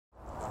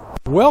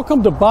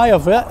Welcome to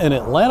Buyavette in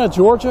Atlanta,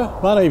 Georgia.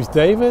 My name's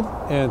David,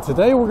 and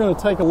today we're going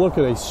to take a look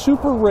at a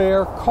super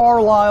rare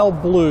Carlisle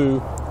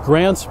Blue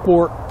Grand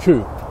Sport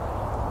Coupe.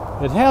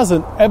 It has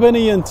an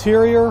ebony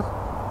interior,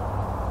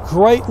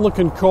 great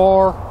looking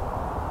car.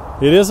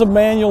 It is a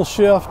manual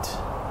shift,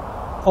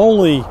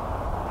 only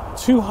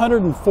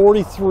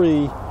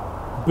 243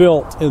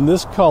 built in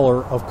this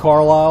color of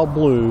Carlisle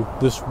Blue,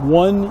 this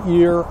 1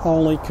 year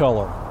only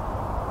color.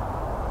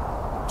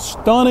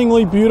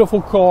 Stunningly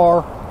beautiful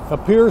car.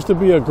 Appears to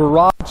be a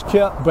garage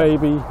kept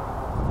baby.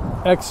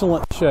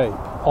 Excellent shape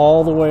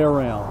all the way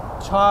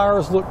around.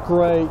 Tires look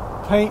great,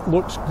 paint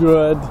looks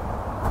good,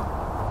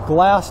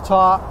 glass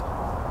top,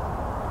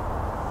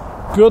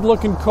 good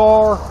looking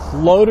car,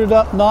 loaded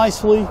up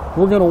nicely.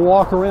 We're going to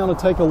walk around and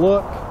take a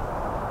look.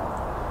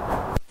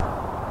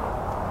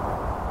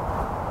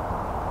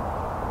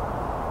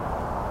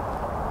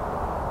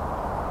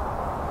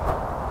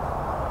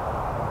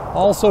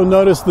 Also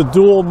notice the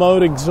dual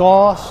mode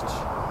exhaust.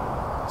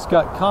 It's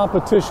got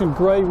competition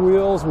gray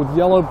wheels with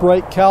yellow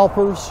brake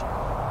calipers.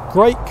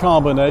 Great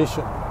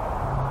combination.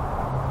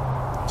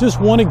 Just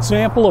one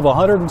example of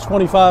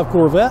 125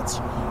 Corvettes,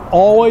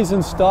 always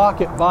in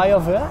stock at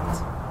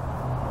Buyavette.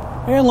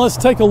 And let's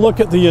take a look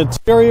at the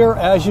interior.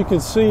 As you can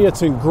see,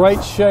 it's in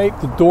great shape.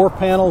 The door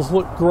panels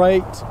look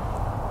great.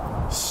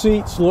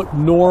 Seats look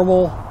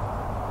normal.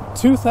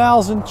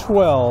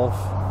 2012.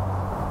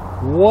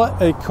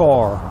 What a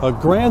car. A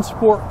Grand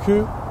Sport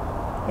Coupe.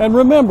 And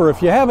remember,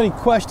 if you have any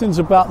questions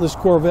about this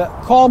Corvette,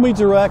 call me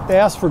direct,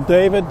 ask for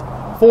David,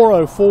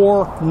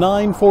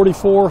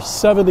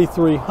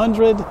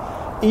 404-944-7300.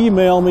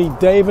 Email me,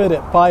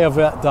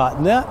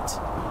 david@buyavette.net.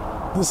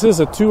 This is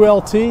a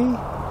 2LT.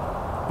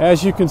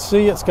 As you can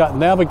see, it's got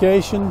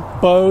navigation,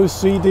 Bose,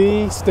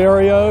 CD,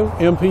 stereo,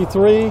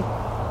 MP3,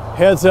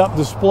 heads-up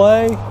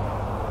display.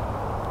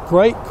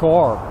 Great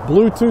car.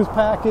 Bluetooth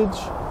package.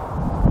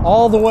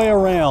 All the way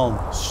around,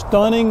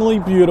 stunningly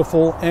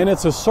beautiful, and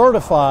it's a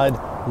certified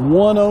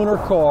one-owner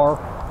car,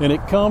 and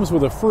it comes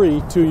with a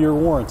free 2-year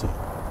warranty.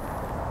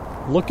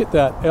 Look at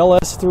that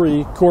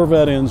LS3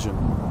 Corvette engine.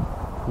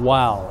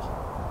 Wow.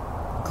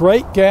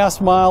 Great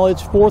gas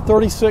mileage,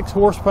 436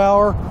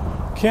 horsepower,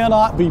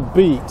 cannot be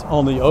beat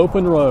on the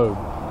open road.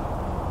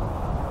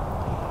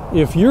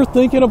 If you're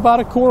thinking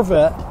about a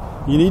Corvette,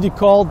 you need to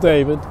call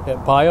David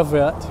at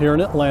Buyavette here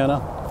in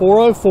Atlanta,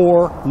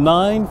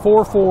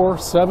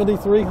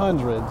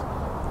 404-944-7300.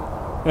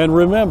 And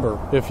remember,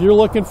 if you're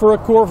looking for a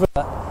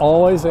Corvette,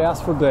 always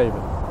ask for David.